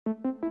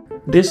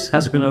This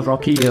has been a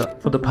rocky year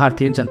for the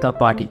Bharatiya Janata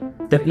Party.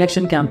 The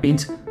election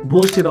campaigns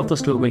boasted of the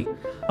slogan,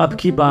 "Ab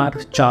ki baar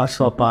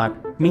 400 par,"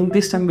 meaning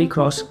this time we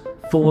cross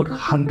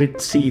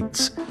 400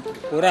 seats.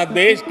 पूरा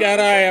देश कह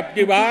रहा है अब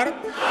की बार.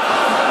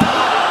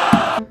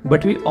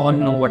 But we all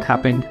know what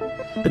happened.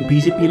 The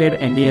BJP-led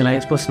NDA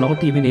alliance was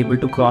not even able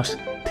to cross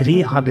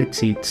 300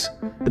 seats.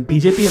 The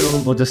BJP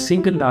alone was the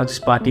single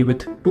largest party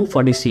with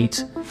 240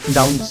 seats,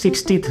 down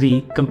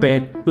 63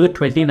 compared to the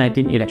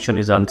 2019 election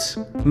results.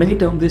 Many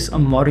term this a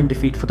moral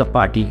defeat for the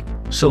party.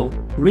 So,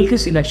 will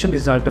this election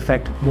result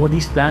affect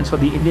Modi's plans for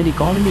the Indian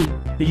economy?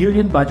 The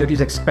union budget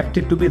is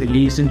expected to be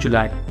released in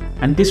July,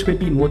 and this will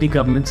be Modi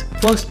government's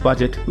first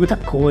budget with a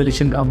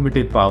coalition government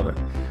in power.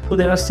 So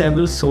there are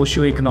several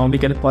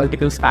socio-economic and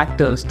political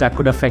factors that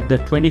could affect the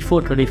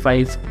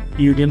 24-25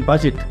 union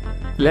budget.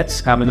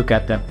 Let's have a look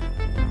at them.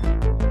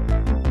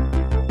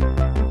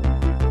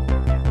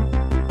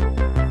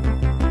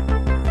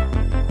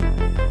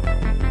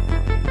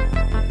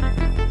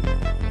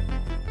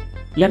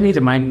 Let me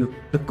remind you,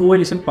 the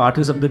coalition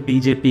parties of the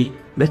BJP,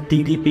 the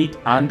TDP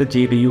and the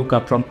JDU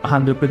come from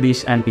Andhra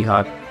Pradesh and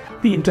Bihar.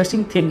 The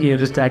interesting thing here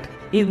is that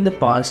in the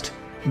past,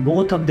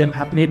 both of them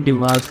have made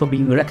demands for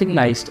being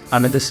recognized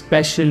under the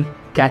special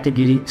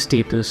category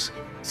status.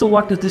 So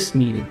what does this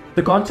mean?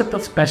 The concept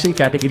of special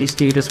category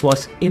status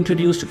was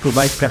introduced to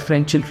provide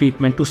preferential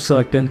treatment to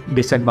certain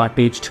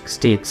disadvantaged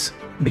states.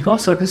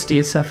 Because certain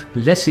states have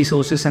less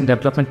resources and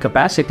development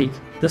capacity,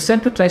 the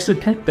center tries to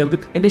help them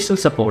with additional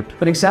support.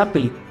 For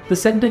example, the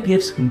center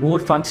gives more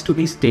funds to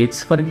these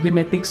states for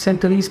implementing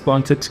centrally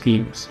sponsored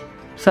schemes.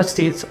 Such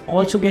states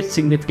also get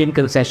significant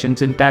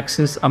concessions in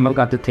taxes, among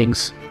other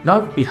things.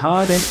 Now,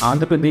 Bihar and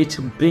Andhra Pradesh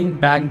bring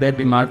back their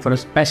demand for a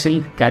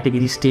special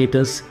category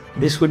status.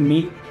 This would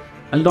mean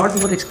a lot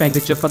more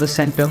expenditure for the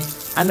center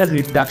and a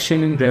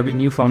reduction in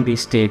revenue from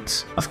these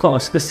states. Of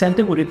course, the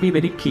center wouldn't be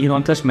very keen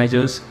on such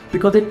measures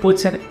because it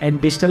puts an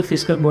additional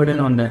fiscal burden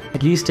on them.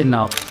 At least till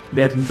now,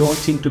 there don't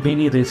seem to be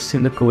any risks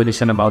in the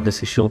coalition about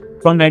this issue.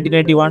 From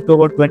 1991 to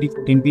about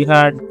 2014, we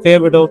had fair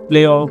bit of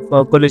play of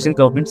coalition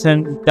governments,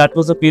 and that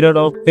was a period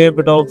of fair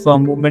bit of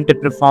movement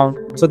and reform,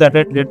 so that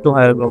had led to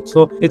higher growth.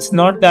 So it's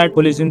not that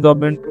coalition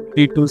government would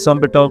lead to some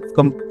bit of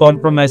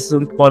compromises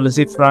on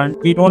policy front.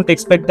 We don't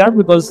expect that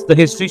because the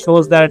history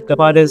shows that as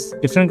far as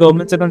different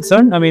governments are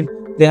concerned, I mean,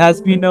 there has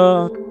been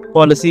a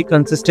policy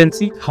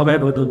consistency.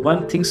 However, the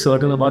one thing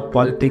certain about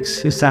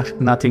politics is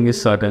that nothing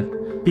is certain.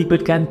 People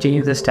can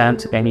change their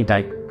stance at any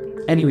time.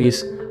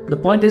 Anyways, the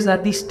point is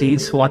that these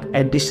states want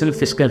additional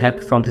fiscal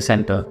help from the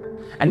center.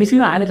 And if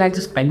you analyze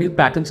the spending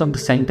patterns of the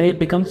center, it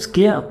becomes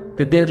clear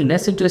that they're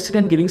less interested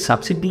in giving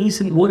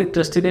subsidies and more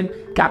interested in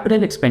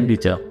capital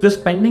expenditure. The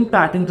spending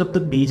patterns of the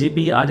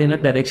BJP are in a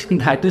direction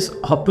that is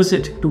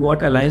opposite to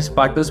what alliance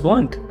partners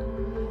want.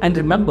 And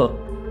remember,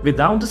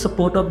 without the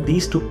support of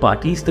these two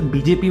parties, the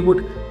BJP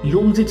would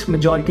lose its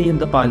majority in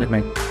the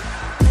parliament.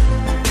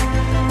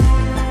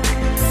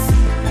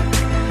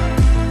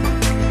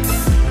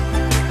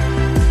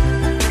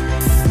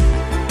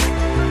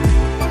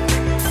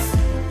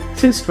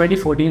 Since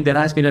 2014, there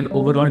has been an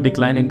overall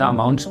decline in the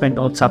amount spent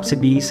on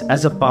subsidies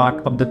as a part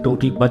of the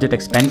total budget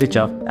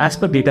expenditure, as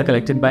per data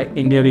collected by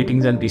India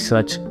Ratings and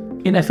Research.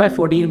 In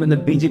FY14, when the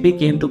BJP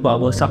came to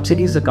power,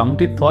 subsidies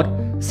accounted for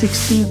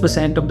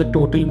 16% of the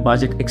total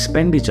budget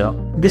expenditure.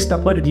 This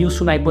number reduced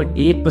to 9.8%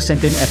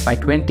 in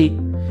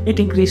FY20. It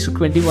increased to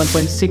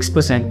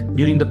 21.6%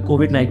 during the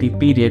COVID-19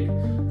 period,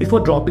 before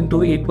dropping to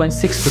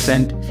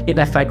 8.6% in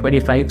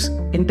FY25's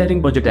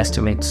interim budget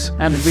estimates.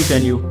 And let me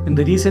tell you, in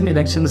the recent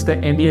elections, the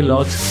NDA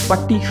lost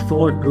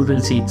 44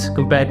 rural seats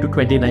compared to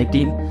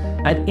 2019,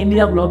 and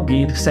India Bloc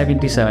gained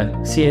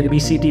 77,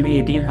 CNBC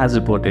TV 18 has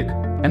reported.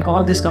 And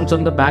all this comes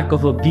on the back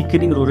of a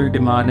weakening rural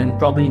demand and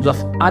problems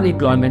of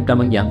unemployment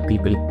among young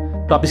people.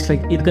 Topics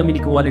like income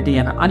inequality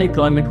and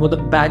unemployment were the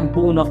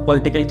backbone of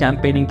political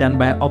campaigning done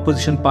by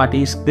opposition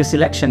parties this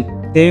election.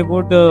 There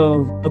would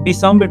be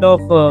some bit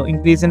of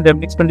increase in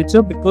revenue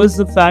expenditure because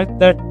the fact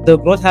that the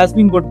growth has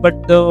been good,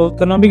 but the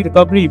economic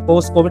recovery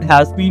post-COVID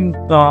has been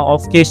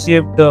of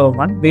K-shaped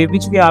one,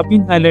 which we have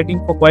been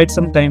highlighting for quite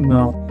some time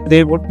now.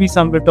 There would be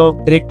some bit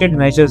of directed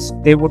measures.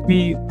 There would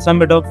be some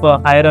bit of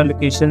higher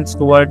allocations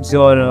towards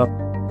your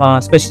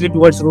especially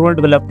towards rural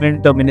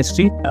development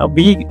ministry.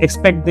 We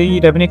expect the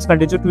revenue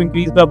expenditure to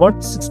increase by about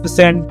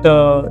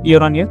 6%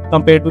 year on year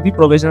compared to the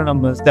provisional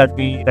numbers that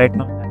we right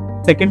now have.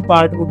 Second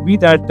part would be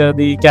that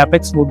the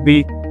capex would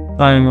be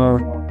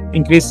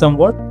increased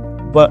somewhat,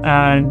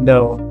 and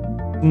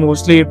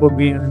mostly it would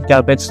be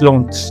capex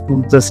loans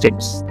to the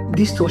states.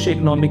 These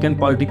socio-economic and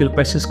political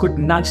pressures could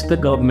nudge the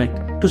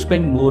government to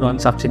spend more on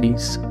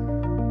subsidies.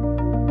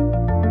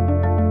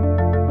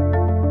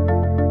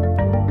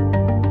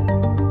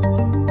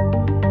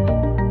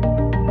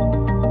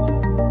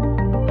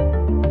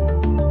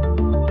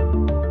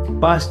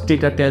 Past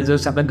data tells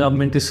us that the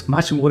government is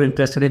much more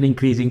interested in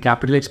increasing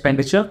capital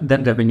expenditure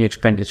than revenue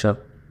expenditure.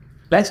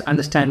 Let's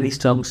understand these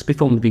terms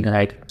before moving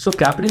ahead. So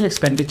capital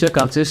expenditure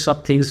consists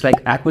of things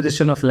like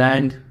acquisition of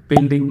land,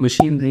 building,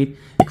 machinery,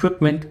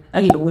 equipment,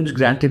 and loans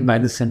granted by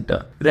the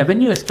center.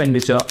 Revenue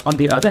expenditure, on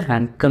the other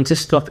hand,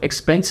 consists of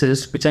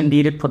expenses which are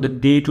needed for the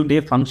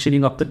day-to-day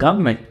functioning of the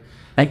government,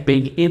 like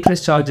paying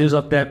interest charges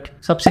of debt,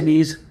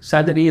 subsidies,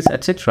 salaries,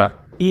 etc.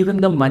 Even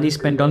the money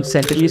spent on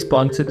centrally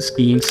sponsored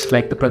schemes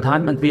like the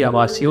Pradhan Mantri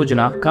Awas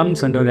Yojana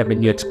comes under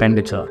revenue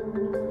expenditure.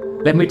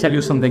 Let me tell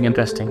you something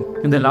interesting.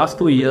 In the last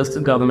 2 years, the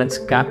government's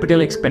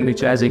capital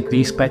expenditure has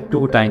increased by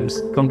 2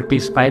 times, from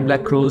Rs 5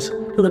 lakh crores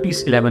to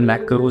Rs 11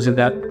 lakh crores in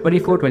the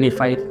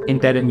 24-25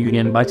 interim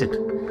union budget,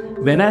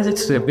 whereas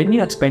its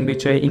revenue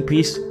expenditure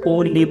increased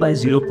only by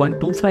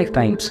 0.25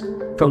 times,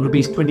 from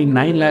Rs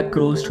 29 lakh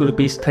crores to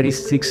Rs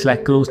 36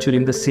 lakh crores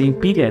during the same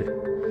period.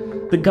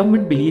 The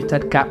government believes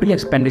that capital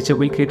expenditure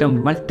will create a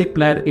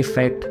multiplier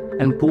effect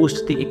and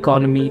boost the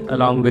economy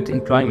along with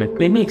employment.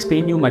 Let me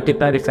explain you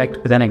multiplier effect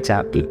with an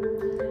example.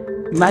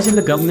 Imagine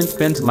the government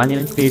spends money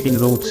on creating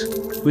roads,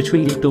 which will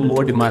lead to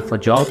more demand for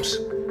jobs.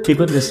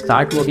 People will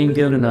start working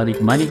there and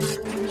earning money.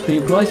 The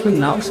employees will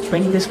now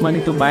spend this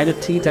money to buy the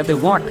things that they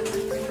want.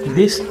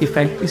 This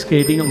effect is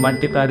creating a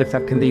multiplier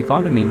effect in the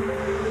economy.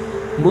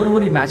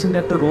 Moreover, imagine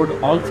that the road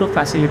also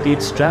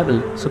facilitates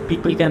travel, so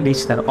people can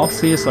reach their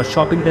office or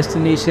shopping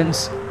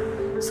destinations.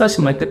 Such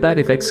multiplier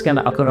effects can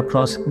occur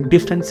across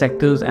different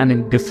sectors and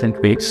in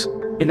different ways.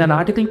 In an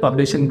article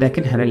published in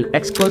Deccan Herald,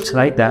 experts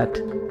write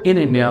that in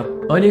India,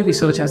 early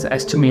research has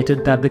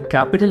estimated that the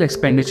capital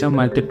expenditure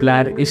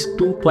multiplier is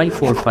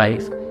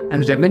 2.45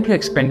 and revenue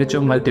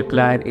expenditure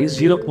multiplier is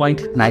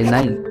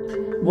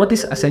 0.99. What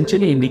this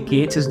essentially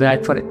indicates is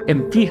that for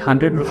every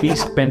 100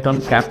 rupees spent on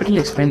capital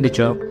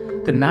expenditure,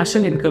 the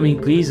national income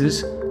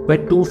increases by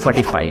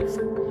 245.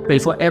 Well,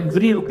 for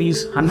every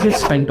Rs 100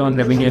 spent on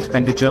revenue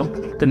expenditure,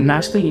 the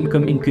national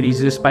income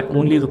increases by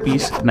only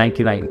Rs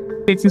 99.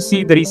 If you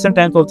see the recent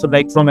times also,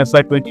 like from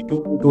FY22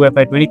 to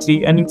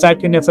FY23, and in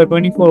fact in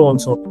FY24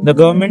 also, the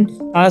government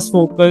has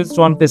focused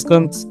on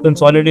fiscal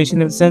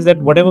consolidation in the sense that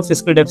whatever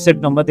fiscal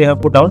deficit number they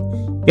have put out,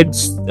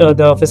 it's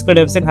the fiscal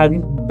deficit has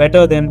been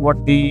better than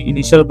what the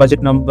initial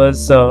budget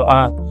numbers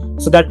are.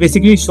 So that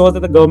basically shows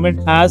that the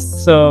government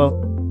has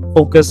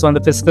focused on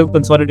the fiscal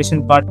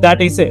consolidation part.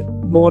 That is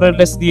more or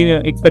less the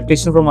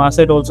expectation from our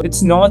side also.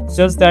 It's not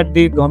just that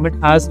the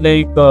government has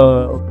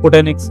put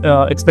an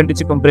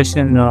expenditure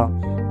compression,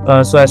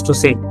 so as to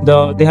say.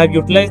 They have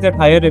utilized that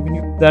higher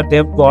revenue that they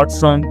have got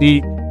from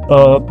the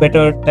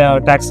better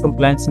tax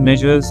compliance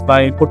measures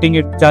by putting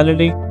it,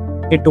 channeling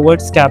it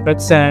towards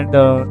capex.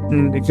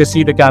 And if you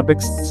see the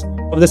capex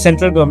of the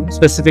central government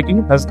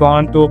specifically has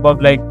gone to above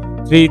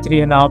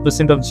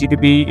 3.5% of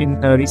GDP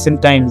in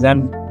recent times,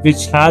 and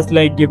which has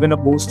given a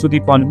boost to the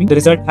economy. The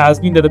result has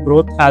been that the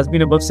growth has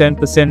been above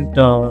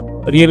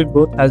 7%, real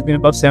growth has been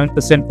above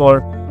 7%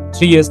 for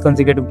 3 years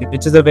consecutively,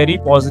 which is a very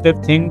positive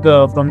thing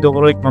from the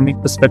overall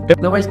economic perspective.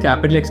 Now, while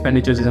capital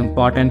expenditures is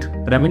important,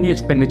 revenue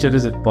expenditure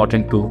is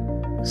important too.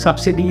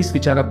 Subsidies,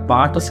 which are a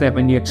part of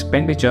revenue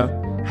expenditure,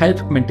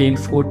 help maintain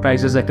food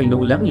prices at a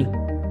low level.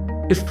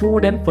 If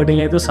food and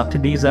fertilizer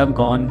subsidies are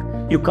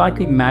gone, you can't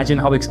imagine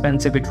how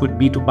expensive it would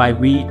be to buy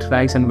wheat,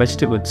 rice and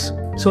vegetables.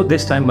 So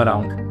this time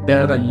around,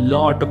 there are a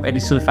lot of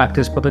additional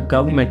factors for the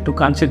government to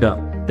consider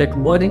that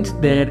weren't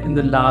there in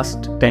the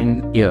last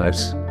 10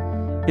 years.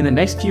 In the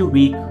next few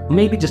weeks,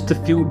 maybe just a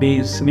few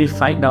days, we'll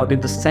find out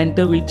if the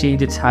center will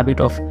change its habit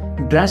of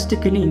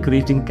drastically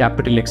increasing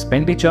capital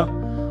expenditure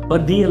or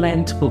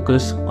realign its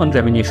focus on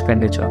revenue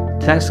expenditure.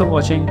 Thanks for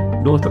watching.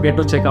 Don't forget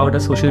to check out our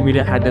social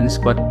media handles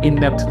for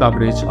in-depth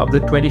coverage of the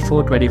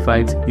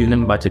 24-25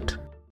 union budget.